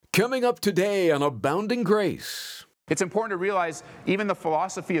Coming up today on Abounding Grace. It's important to realize even the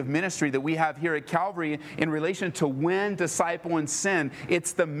philosophy of ministry that we have here at Calvary in relation to when, disciple, and sin.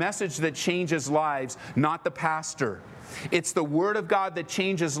 It's the message that changes lives, not the pastor. It's the Word of God that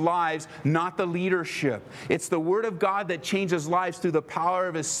changes lives, not the leadership. It's the Word of God that changes lives through the power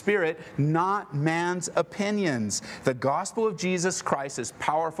of His Spirit, not man's opinions. The gospel of Jesus Christ is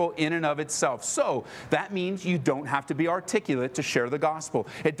powerful in and of itself. So that means you don't have to be articulate to share the gospel.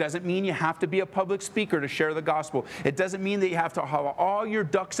 It doesn't mean you have to be a public speaker to share the gospel. It doesn't mean that you have to have all your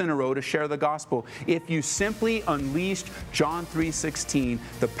ducks in a row to share the gospel. If you simply unleashed John 3:16,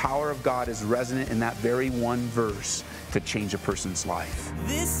 the power of God is resonant in that very one verse to change a person's life.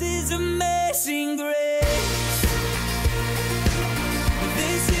 This is amazing grace.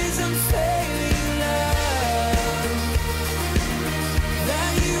 This is unfailing love.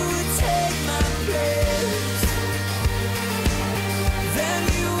 That you would take my place. Then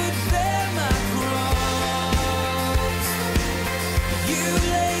you would bear my cross. You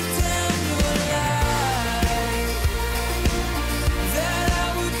laid down your life. That I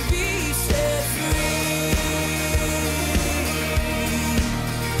would be set free.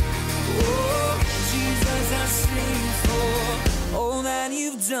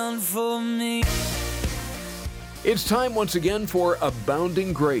 Done for me. It's time once again for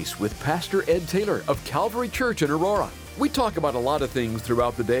Abounding Grace with Pastor Ed Taylor of Calvary Church in Aurora. We talk about a lot of things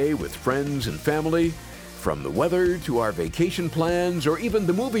throughout the day with friends and family, from the weather to our vacation plans or even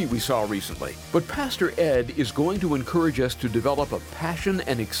the movie we saw recently. But Pastor Ed is going to encourage us to develop a passion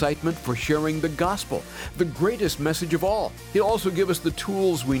and excitement for sharing the gospel, the greatest message of all. He'll also give us the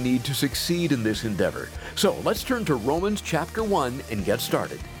tools we need to succeed in this endeavor. So let's turn to Romans chapter 1 and get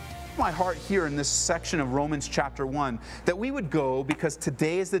started. My heart here in this section of Romans chapter 1 that we would go because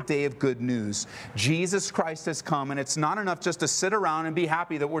today is the day of good news. Jesus Christ has come, and it's not enough just to sit around and be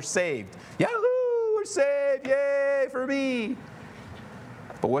happy that we're saved. Yahoo! We're saved, yay for me.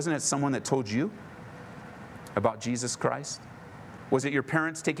 But wasn't it someone that told you about Jesus Christ? Was it your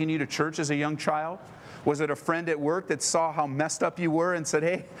parents taking you to church as a young child? Was it a friend at work that saw how messed up you were and said,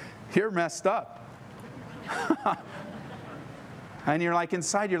 hey, you're messed up? And you're like,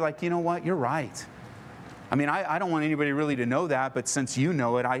 inside, you're like, you know what, you're right. I mean, I don't want anybody really to know that, but since you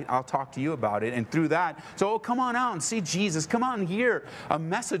know it, I'll talk to you about it. And through that, so come on out and see Jesus. Come out and hear a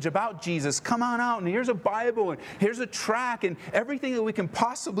message about Jesus. Come on out and here's a Bible and here's a track and everything that we can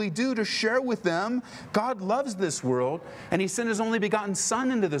possibly do to share with them. God loves this world, and He sent His only begotten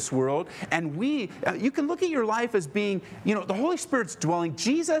Son into this world. And you can look at your life as being, the Holy Spirit's dwelling.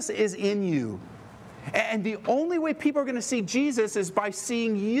 Jesus is in you. And the only way people are going to see Jesus is by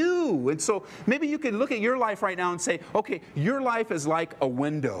seeing you. And so maybe you can look at your life right now and say, okay, your life is like a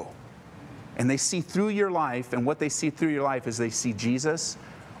window. And they see through your life, and what they see through your life is they see Jesus,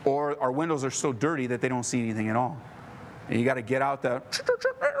 or our windows are so dirty that they don't see anything at all. And you got to get out the,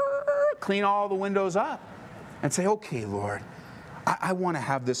 clean all the windows up and say, okay, Lord, I want to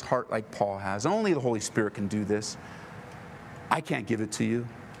have this heart like Paul has. Only the Holy Spirit can do this. I can't give it to you.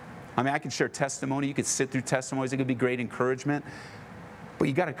 I mean, I can share testimony. You could sit through testimonies. It could be great encouragement. But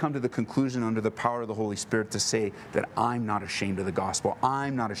you got to come to the conclusion under the power of the Holy Spirit to say that I'm not ashamed of the gospel.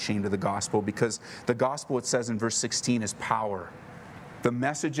 I'm not ashamed of the gospel because the gospel, it says in verse 16, is power. The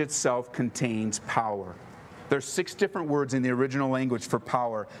message itself contains power. There's 6 different words in the original language for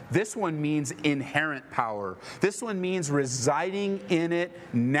power. This one means inherent power. This one means residing in it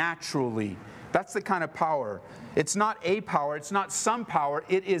naturally. That's the kind of power. It's not a power, it's not some power,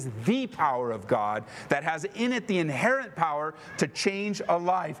 it is the power of God that has in it the inherent power to change a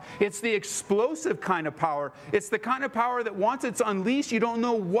life. It's the explosive kind of power. It's the kind of power that once it's unleashed, you don't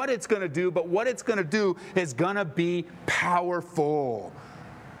know what it's going to do, but what it's going to do is going to be powerful.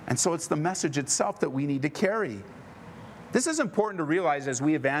 And so it's the message itself that we need to carry. This is important to realize as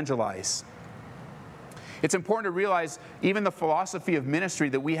we evangelize. It's important to realize even the philosophy of ministry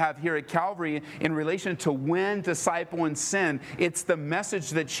that we have here at Calvary in relation to when, disciple, and sin. It's the message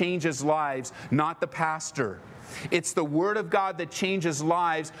that changes lives, not the pastor. It's the Word of God that changes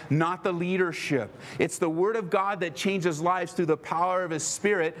lives, not the leadership. It's the Word of God that changes lives through the power of His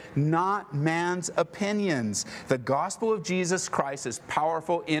Spirit, not man's opinions. The gospel of Jesus Christ is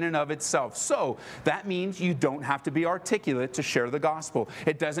powerful in and of itself. So that means you don't have to be articulate to share the gospel.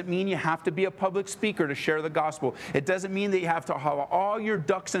 It doesn't mean you have to be a public speaker to share the gospel. It doesn't mean that you have to have all your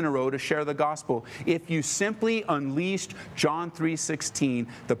ducks in a row to share the gospel. If you simply unleashed John 3:16,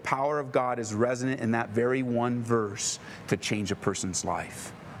 the power of God is resonant in that very one verse to change a person's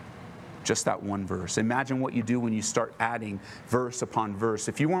life. Just that one verse. Imagine what you do when you start adding verse upon verse.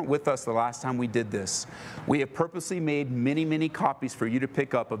 If you weren't with us the last time we did this, we have purposely made many, many copies for you to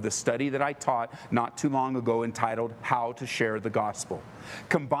pick up of the study that I taught not too long ago entitled How to Share the Gospel.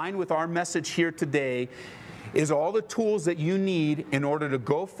 Combined with our message here today is all the tools that you need in order to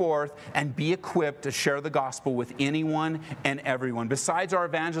go forth and be equipped to share the gospel with anyone and everyone. Besides our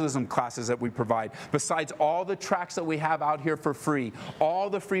evangelism classes that we provide, besides all the tracts that we have out here for free, all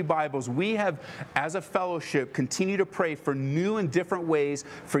the free Bibles, we have, as a fellowship, continue to pray for new and different ways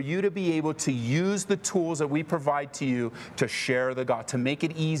for you to be able to use the tools that we provide to you to share the gospel, to make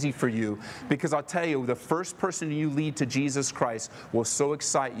it easy for you. Because I'll tell you, the first person you lead to Jesus Christ will so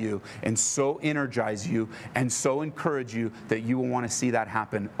excite you and so energize you and so encourage you that you will want to see that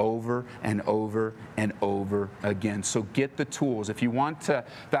happen over and over and over again. So get the tools. If you want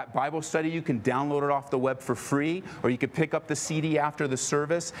that Bible study, you can download it off the web for free, or you can pick up the CD after the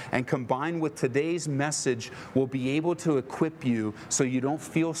service, and combined with today's message, we'll be able to equip you so you don't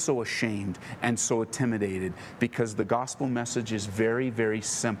feel so ashamed and so intimidated, because the gospel message is very, very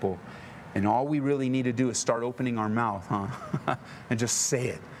simple. And all we really need to do is start opening our mouth, and just say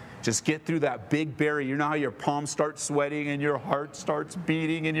it. Just get through that big barrier. You know how your palms start sweating and your heart starts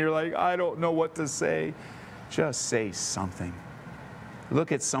beating and you're like, I don't know what to say. Just say something.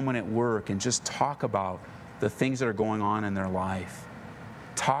 Look at someone at work and just talk about the things that are going on in their life.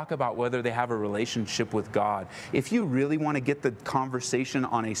 Talk about whether they have a relationship with God. If you really want to get the conversation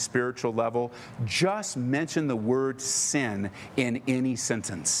on a spiritual level, just mention the word sin in any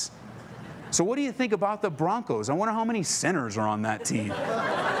sentence. So what do you think about the Broncos? I wonder how many sinners are on that team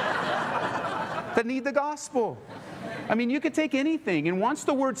that need the gospel. I mean, you could take anything, and once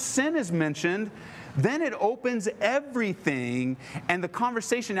the word sin is mentioned, then it opens everything, and the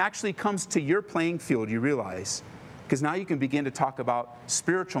conversation actually comes to your playing field, you realize. Because now you can begin to talk about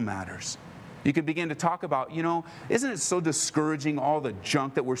spiritual matters. You can begin to talk about, isn't it so discouraging, all the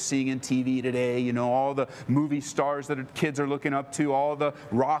junk that we're seeing in TV today, all the movie stars that kids are looking up to, all the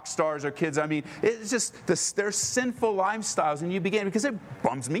rock stars are kids. I mean, it's just, there's sinful lifestyles, and you begin, because it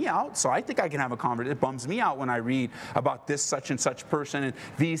bums me out, so I think I can have a conversation. It bums me out when I read about this such and such person, and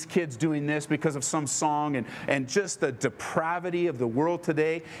these kids doing this because of some song, and just the depravity of the world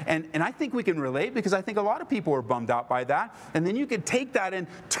today. And I think we can relate, because I think a lot of people are bummed out by that. And then you can take that and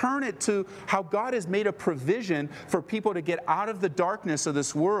turn it to how God has made a provision for people to get out of the darkness of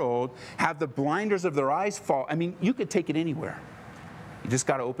this world, have the blinders of their eyes fall. I mean, you could take it anywhere. You just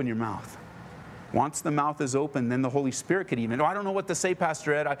got to open your mouth. Once the mouth is open, then the Holy Spirit could even, I don't know what to say,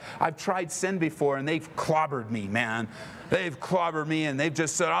 Pastor Ed. I've tried sin before, and they've clobbered me, man. They've clobbered me, and they've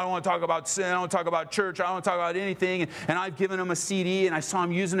just said, I don't want to talk about sin. I don't want to talk about church. I don't want to talk about anything. And I've given them a CD, and I saw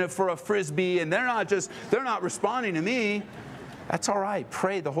them using it for a Frisbee, and they're not responding to me. That's all right.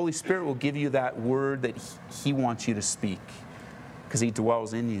 Pray. The Holy Spirit will give you that word that He wants you to speak, because He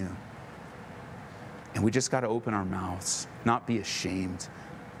dwells in you. And we just got to open our mouths, not be ashamed.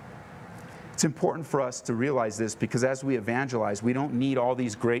 It's important for us to realize this, because as we evangelize, we don't need all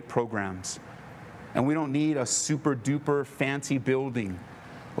these great programs. And we don't need a super duper fancy building.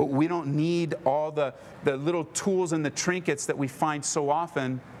 We don't need all the little tools and the trinkets that we find so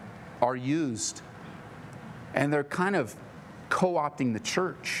often are used. And they're kind of co-opting the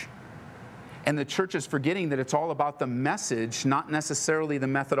church. And the church is forgetting that it's all about the message, not necessarily the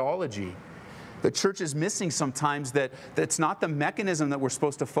methodology. The church is missing sometimes that it's not the mechanism that we're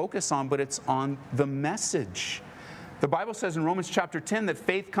supposed to focus on, but it's on the message. The Bible says in Romans chapter 10 that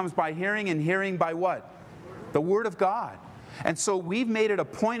faith comes by hearing, and hearing by what? The Word of God. And so we've made it a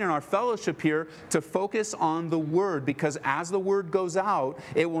point in our fellowship here to focus on the Word, because as the Word goes out,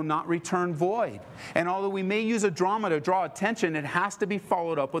 it will not return void. And although we may use a drama to draw attention, it has to be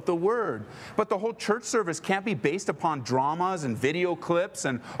followed up with the Word. But the whole church service can't be based upon dramas and video clips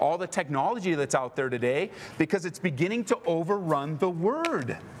and all the technology that's out there today, because it's beginning to overrun the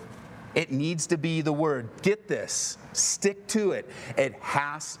Word. It needs to be the Word. Get this. Stick to it. It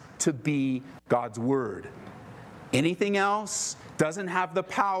has to be God's Word. Anything else doesn't have the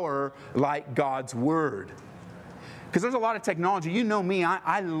power like God's Word. Because there's a lot of technology. You know me,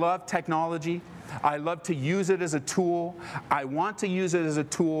 I love technology. I love to use it as a tool. I want to use it as a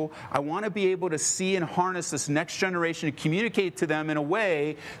tool. I want to be able to see and harness this next generation and communicate to them in a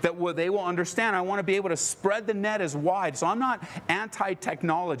way that they will understand. I want to be able to spread the net as wide. So I'm not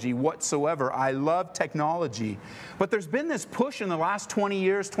anti-technology whatsoever. I love technology. But there's been this push in the last 20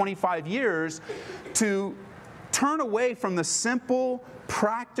 years, 25 years to turn away from the simple,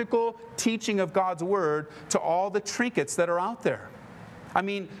 practical teaching of God's Word to all the trinkets that are out there. I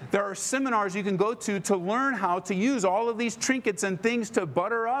mean, there are seminars you can go to learn how to use all of these trinkets and things to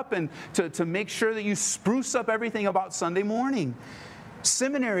butter up and to make sure that you spruce up everything about Sunday morning.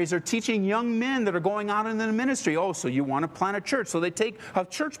 Seminaries are teaching young men that are going out into the ministry. Oh, so you want to plant a church. So they take a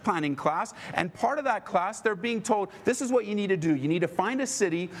church planting class, and part of that class, they're being told, this is what you need to do. You need to find a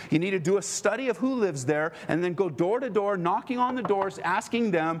city, you need to do a study of who lives there, and then go door to door, knocking on the doors, asking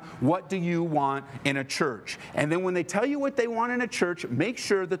them, what do you want in a church? And then when they tell you what they want in a church, make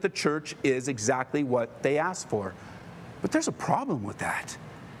sure that the church is exactly what they asked for. But there's a problem with that.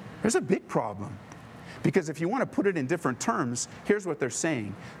 There's a big problem. Because if you want to put it in different terms, here's what they're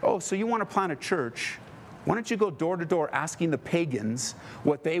saying. Oh, so you want to plant a church? Why don't you go door to door asking the pagans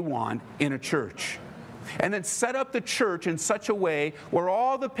what they want in a church? And then set up the church in such a way where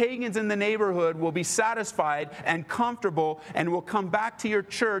all the pagans in the neighborhood will be satisfied and comfortable and will come back to your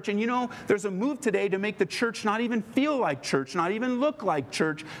church. And you know, there's a move today to make the church not even feel like church, not even look like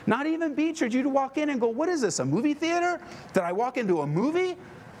church, not even be church. You'd walk in and go, what is this, a movie theater? Did I walk into a movie?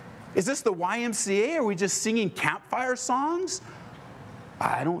 Is this the YMCA? Are we just singing campfire songs?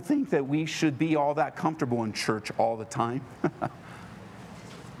 I don't think that we should be all that comfortable in church all the time.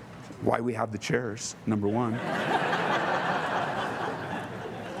 Why we have the chairs, number one.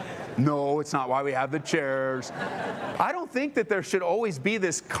 No, it's not why we have the chairs. I don't think that there should always be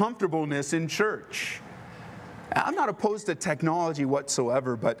this comfortableness in church. I'm not opposed to technology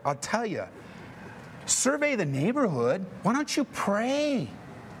whatsoever, but I'll tell you, survey the neighborhood. Why don't you pray?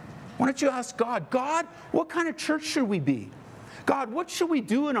 Why don't you ask God, God, what kind of church should we be? God, what should we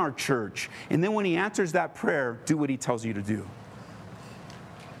do in our church? And then when he answers that prayer, do what he tells you to do.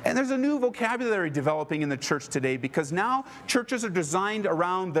 And there's a new vocabulary developing in the church today because now churches are designed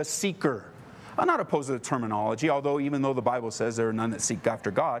around the seeker. I'm not opposed to the terminology, although even though the Bible says there are none that seek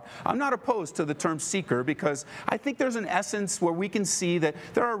after God, I'm not opposed to the term seeker because I think there's an essence where we can see that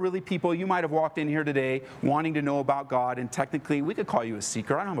there are really people, you might have walked in here today wanting to know about God, and technically we could call you a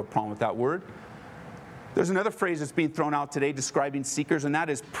seeker. I don't have a problem with that word. There's another phrase that's being thrown out today describing seekers, and that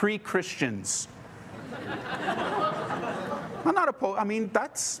is pre-Christians. I'm not opposed. I mean,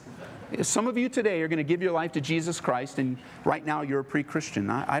 some of you today are going to give your life to Jesus Christ, and right now you're a pre-Christian.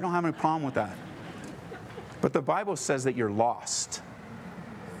 I don't have any problem with that. But the Bible says that you're lost.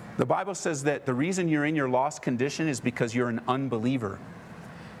 The Bible says that the reason you're in your lost condition is because you're an unbeliever.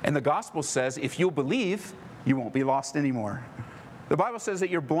 And the gospel says if you'll believe, you won't be lost anymore. The Bible says that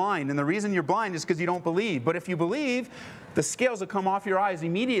you're blind, and the reason you're blind is because you don't believe. But if you believe, the scales will come off your eyes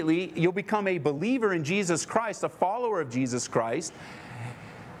immediately. You'll become a believer in Jesus Christ, a follower of Jesus Christ,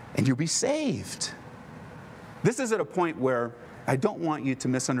 and you'll be saved. This is at a point where I don't want you to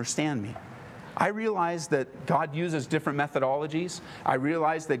misunderstand me. I realize that God uses different methodologies. I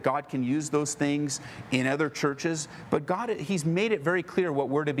realize that God can use those things in other churches. But God, He's made it very clear what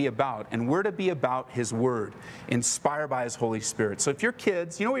we're to be about. And we're to be about His Word, inspired by His Holy Spirit. So if your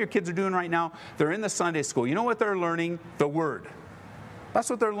kids, you know what your kids are doing right now? They're in the Sunday school. You know what they're learning? The Word. That's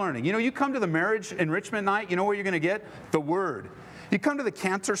what they're learning. You know, you come to the marriage enrichment night, you know what you're going to get? The Word. You come to the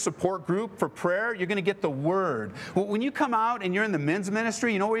cancer support group for prayer, you're going to get the Word. When you come out and you're in the men's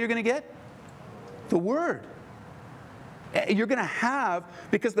ministry, you know what you're going to get? The Word. You're going to have,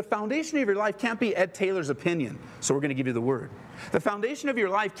 because the foundation of your life can't be Ed Taylor's opinion, so we're going to give you the Word. The foundation of your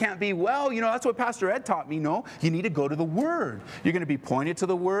life can't be, well, you know, that's what Pastor Ed taught me. No, you need to go to the Word. You're going to be pointed to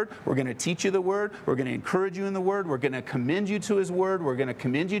the Word. We're going to teach you the Word. We're going to encourage you in the Word. We're going to commend you to His Word. We're going to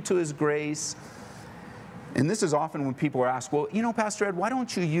commend you to His grace. And this is often when people are asked, well, you know, Pastor Ed, why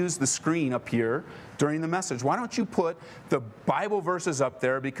don't you use the screen up here during the message? Why don't you put the Bible verses up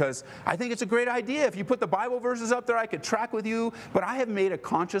there? Because I think it's a great idea. If you put the Bible verses up there, I could track with you. But I have made a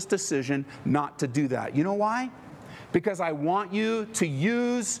conscious decision not to do that. You know why? Because I want you to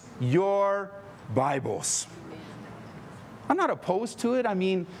use your Bibles. I'm not opposed to it. I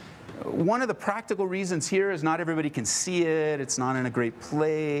mean, one of the practical reasons here is not everybody can see it. It's not in a great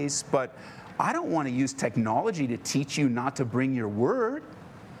place. But I don't want to use technology to teach you not to bring your Word.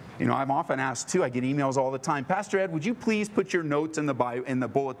 You know, I'm often asked too, I get emails all the time, Pastor Ed, would you please put your notes in the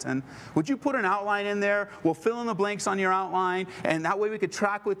bulletin? Would you put an outline in there? We'll fill in the blanks on your outline, and that way we could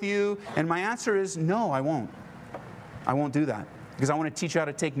track with you. And my answer is no, I won't. I won't do that. Because I want to teach you how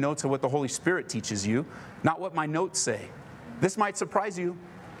to take notes of what the Holy Spirit teaches you, not what my notes say. This might surprise you,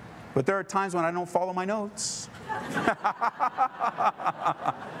 but there are times when I don't follow my notes.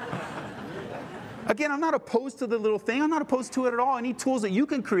 Again, I'm not opposed to the little thing. I'm not opposed to it at all. Any tools that you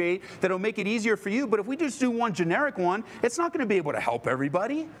can create that will make it easier for you. But if we just do one generic one, it's not going to be able to help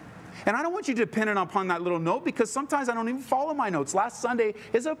everybody. And I don't want you dependent upon that little note because sometimes I don't even follow my notes. Last Sunday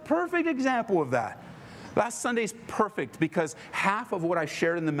is a perfect example of that. Last Sunday's perfect because half of what I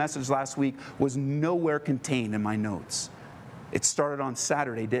shared in the message last week was nowhere contained in my notes. It started on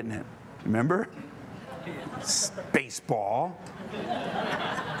Saturday, didn't it? Remember? Baseball.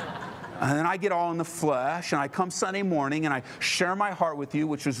 And then I get all in the flesh, and I come Sunday morning, and I share my heart with you,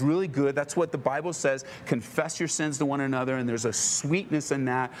 which was really good. That's what the Bible says. Confess your sins to one another, and there's a sweetness in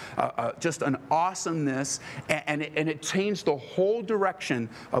that, just an awesomeness, and it changed the whole direction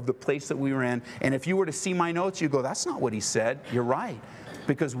of the place that we were in. And if you were to see my notes, you go, that's not what he said. You're right,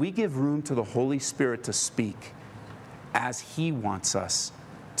 because we give room to the Holy Spirit to speak as he wants us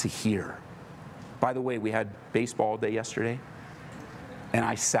to hear. By the way, we had baseball all day yesterday. And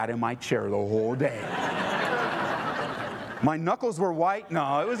I sat in my chair the whole day. My knuckles were white.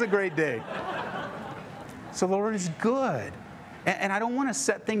 No, it was a great day. So the Lord is good. And I don't want to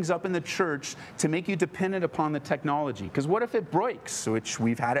set things up in the church to make you dependent upon the technology. Because what if it breaks, which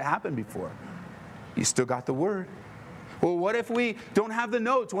we've had it happen before? You still got the word. Well, what if we don't have the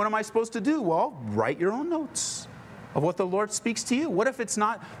notes? What am I supposed to do? Well, write your own notes of what the Lord speaks to you. What if it's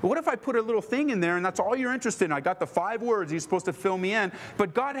not, what if I put a little thing in there and that's all you're interested in? I got the 5 words, you're supposed to fill me in,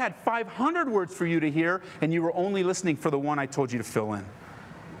 but God had 500 words for you to hear and you were only listening for the one I told you to fill in.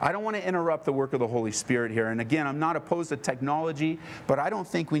 I don't want to interrupt the work of the Holy Spirit here. And again, I'm not opposed to technology, but I don't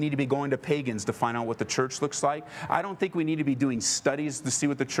think we need to be going to pagans to find out what the church looks like. I don't think we need to be doing studies to see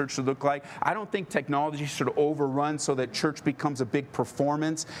what the church should look like. I don't think technology should overrun so that church becomes a big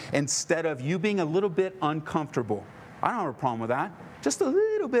performance instead of you being a little bit uncomfortable. I don't have a problem with that. Just a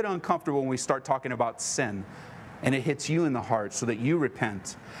little bit uncomfortable when we start talking about sin and it hits you in the heart so that you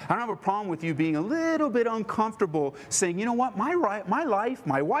repent. I don't have a problem with you being a little bit uncomfortable saying, you know what, my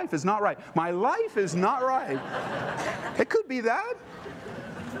wife is not right. My life is not right. It could be that.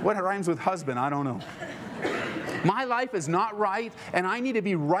 What rhymes with husband? I don't know. My life is not right, and I need to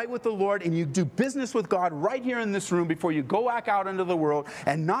be right with the Lord, and you do business with God right here in this room before you go back out into the world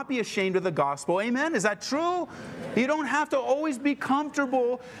and not be ashamed of the gospel. Amen? Is that true? You don't have to always be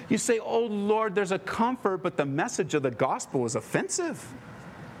comfortable. You say, oh, Lord, there's a comfort, but the message of the gospel is offensive.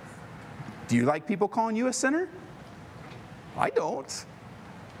 Do you like people calling you a sinner? I don't.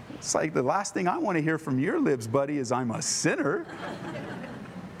 It's like the last thing I want to hear from your lips, buddy, is I'm a sinner.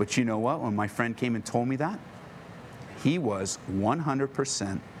 But you know what? When my friend came and told me that, he was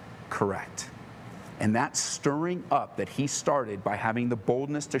 100% correct. And that stirring up that he started by having the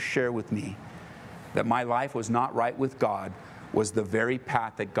boldness to share with me that my life was not right with God was the very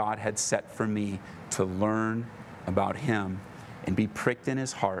path that God had set for me to learn about him and be pricked in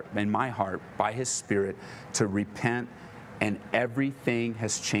his heart, in my heart, by his Spirit to repent, and everything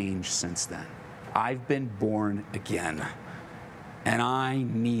has changed since then. I've been born again. And I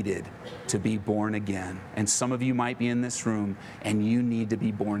needed to be born again. And some of you might be in this room and you need to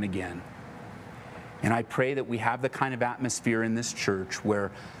be born again. And I pray that we have the kind of atmosphere in this church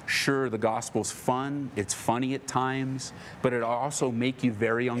where, sure, the gospel's fun, it's funny at times, but it'll also make you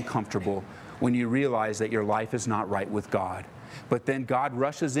very uncomfortable when you realize that your life is not right with God. But then God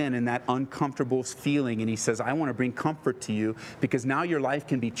rushes in that uncomfortable feeling and he says, I want to bring comfort to you because now your life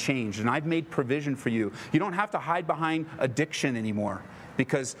can be changed and I've made provision for you. You don't have to hide behind addiction anymore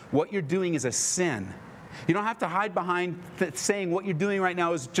because what you're doing is a sin. You don't have to hide behind saying what you're doing right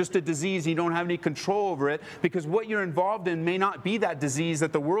now is just a disease and you don't have any control over it because what you're involved in may not be that disease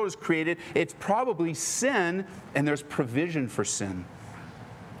that the world has created. It's probably sin and there's provision for sin.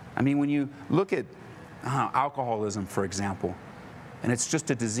 I mean, when you look at alcoholism, for example, and it's just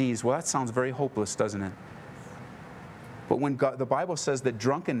a disease, well, that sounds very hopeless, doesn't it? But when the Bible says that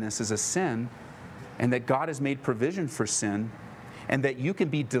drunkenness is a sin and that God has made provision for sin and that you can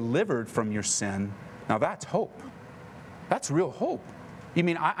be delivered from your sin, now that's hope. That's real hope. You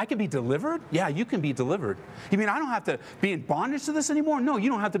mean I can be delivered? Yeah, you can be delivered. You mean I don't have to be in bondage to this anymore? No, you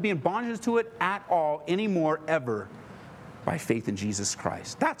don't have to be in bondage to it at all anymore, ever, by faith in Jesus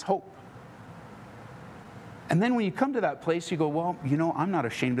Christ. That's hope. And then when you come to that place, you go, well, you know, I'm not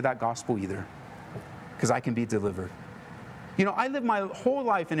ashamed of that gospel either because I can be delivered. You know, I lived my whole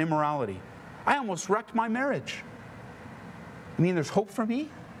life in immorality. I almost wrecked my marriage. I mean, there's hope for me?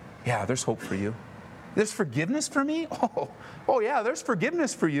 Yeah, there's hope for you. There's forgiveness for me? Oh yeah, there's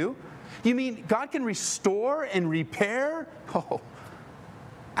forgiveness for you. You mean God can restore and repair? Oh,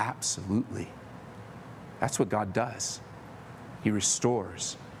 absolutely. That's what God does. He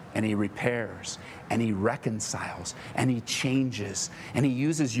restores and he repairs and he reconciles and he changes and he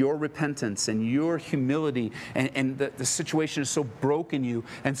uses your repentance and your humility and the situation is so broken you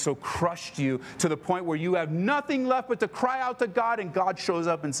and so crushed you to the point where you have nothing left but to cry out to God, and God shows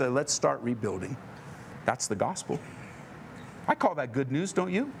up and says, let's start rebuilding. That's the gospel. I call that good news,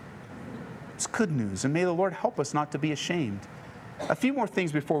 don't you? It's good news, and may the Lord help us not to be ashamed. A few more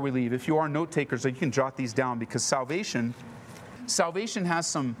things before we leave. If you are note takers, you can jot these down, because salvation has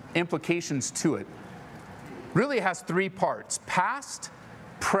some implications to it. Really, it has three parts: past,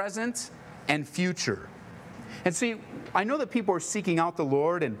 present, and future. And see, I know that people are seeking out the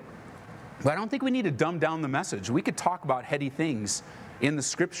Lord, but I don't think we need to dumb down the message. We could talk about heady things in the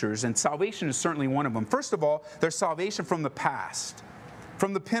scriptures, and salvation is certainly one of them. First of all, there's salvation from the past,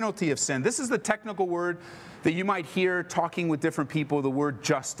 from the penalty of sin. This is the technical word that you might hear talking with different people, the word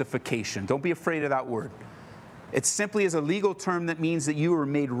justification. Don't be afraid of that word. It simply is a legal term that means that you were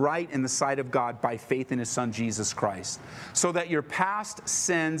made right in the sight of God by faith in His Son, Jesus Christ, so that your past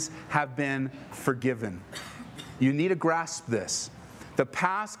sins have been forgiven. You need to grasp this. The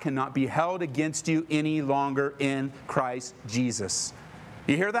past cannot be held against you any longer in Christ Jesus.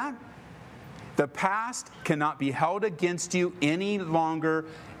 You hear that? The past cannot be held against you any longer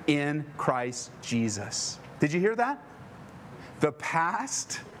in Christ Jesus. Did you hear that? The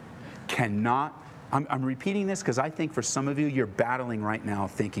past cannot. I'm repeating this because I think for some of you, you're battling right now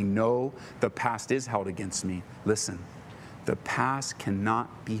thinking, no, the past is held against me. Listen, the past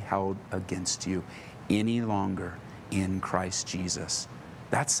cannot be held against you any longer in Christ Jesus.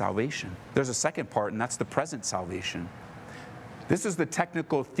 That's salvation. There's a second part, and that's the present salvation. This is the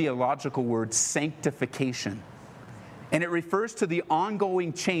technical theological word sanctification. And it refers to the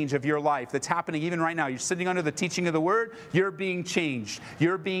ongoing change of your life that's happening even right now. You're sitting under the teaching of the Word, you're being changed.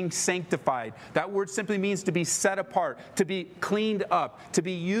 You're being sanctified. That word simply means to be set apart, to be cleaned up, to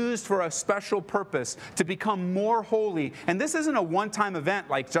be used for a special purpose, to become more holy. And this isn't a one-time event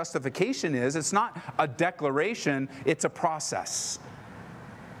like justification is. It's not a declaration, it's a process.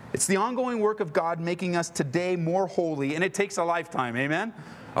 It's the ongoing work of God making us today more holy, and it takes a lifetime, amen?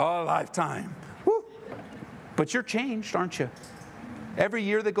 A lifetime. Woo. But you're changed, aren't you? Every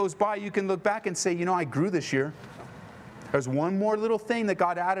year that goes by, you can look back and say, I grew this year. There's one more little thing that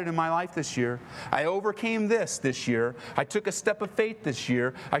God added in my life this year. I overcame this year. I took a step of faith this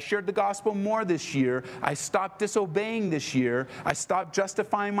year. I shared the gospel more this year. I stopped disobeying this year. I stopped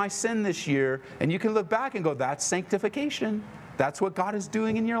justifying my sin this year. And you can look back and go, that's sanctification. That's what God is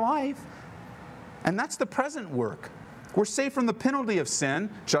doing in your life. And that's the present work. We're saved from the penalty of sin,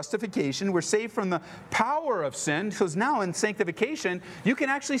 justification. We're saved from the power of sin, because now in sanctification, you can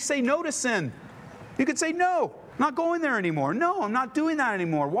actually say no to sin. You can say, no, I'm not going there anymore. No, I'm not doing that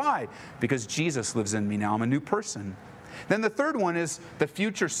anymore. Why? Because Jesus lives in me now. I'm a new person. Then the third one is the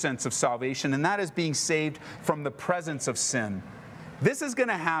future sense of salvation, and that is being saved from the presence of sin. This is going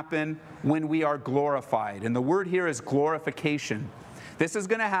to happen when we are glorified. And the word here is glorification. This is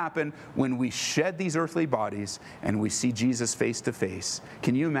going to happen when we shed these earthly bodies and we see Jesus face to face.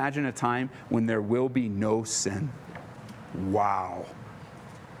 Can you imagine a time when there will be no sin? Wow.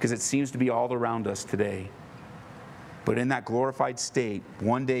 Because it seems to be all around us today. But in that glorified state,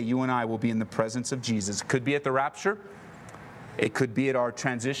 one day you and I will be in the presence of Jesus. It could be at the rapture. It could be at our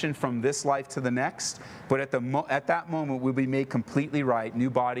transition from this life to the next. But at that moment, we'll be made completely right. New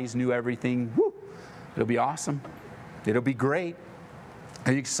bodies, new everything. Woo! It'll be awesome. It'll be great.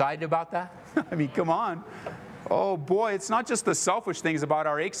 Are you excited about that? I mean, come on. Oh boy, it's not just the selfish things about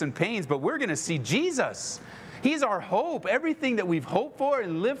our aches and pains, but we're going to see Jesus. He's our hope. Everything that we've hoped for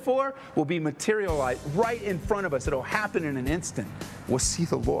and lived for will be materialized right in front of us. It'll happen in an instant. We'll see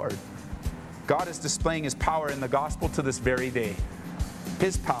the Lord. God is displaying His power in the gospel to this very day.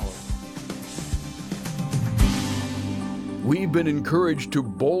 His power. We've been encouraged to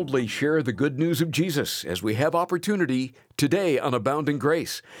boldly share the good news of Jesus as we have opportunity today on Abounding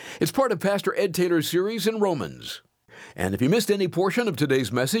Grace. It's part of Pastor Ed Taylor's series in Romans. And if you missed any portion of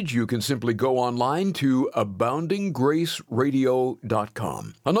today's message, you can simply go online to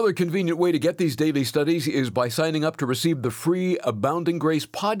aboundinggraceradio.com. Another convenient way to get these daily studies is by signing up to receive the free Abounding Grace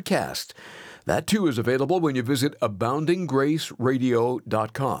podcast. That too is available when you visit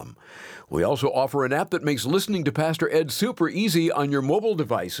aboundinggraceradio.com. We also offer an app that makes listening to Pastor Ed super easy on your mobile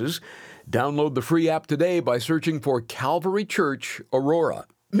devices. Download the free app today by searching for Calvary Church Aurora.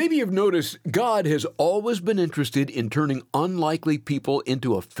 Maybe you've noticed God has always been interested in turning unlikely people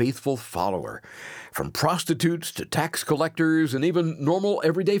into a faithful follower, from prostitutes to tax collectors and even normal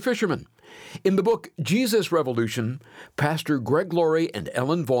everyday fishermen. In the book Jesus Revolution, Pastor Greg Laurie and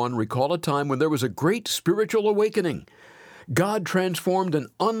Ellen Vaughn recall a time when there was a great spiritual awakening. God transformed an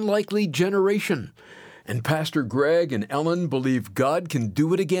unlikely generation, and Pastor Greg and Ellen believe God can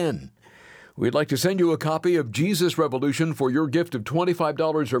do it again. We'd like to send you a copy of Jesus Revolution for your gift of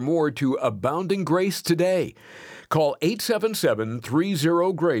 $25 or more to Abounding Grace today. Call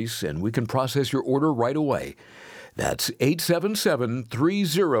 877-30-GRACE and we can process your order right away. That's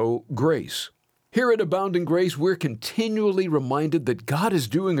 877-30-GRACE. Here at Abounding Grace, we're continually reminded that God is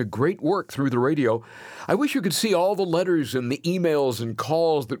doing a great work through the radio. I wish you could see all the letters and the emails and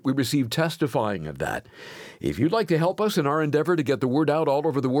calls that we receive testifying of that. If you'd like to help us in our endeavor to get the word out all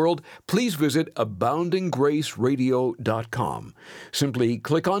over the world, please visit aboundinggraceradio.com. Simply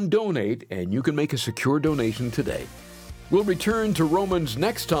click on Donate, and you can make a secure donation today. We'll return to Romans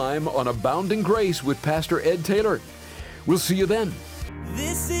next time on Abounding Grace with Pastor Ed Taylor. We'll see you then.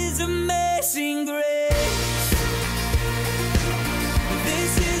 This is amazing grace.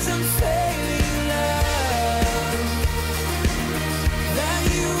 This is unfailing love. That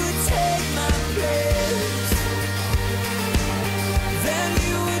you would take my place. That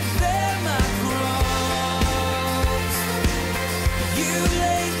you would bear my cross. You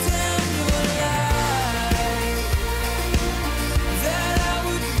laid down your life. That I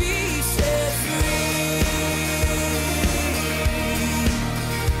would be set free.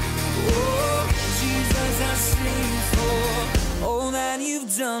 Oh, Jesus, I sing for all that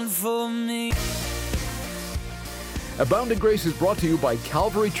you've done for me. Abounding Grace is brought to you by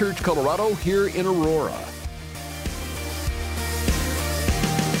Calvary Church, Colorado, here in Aurora.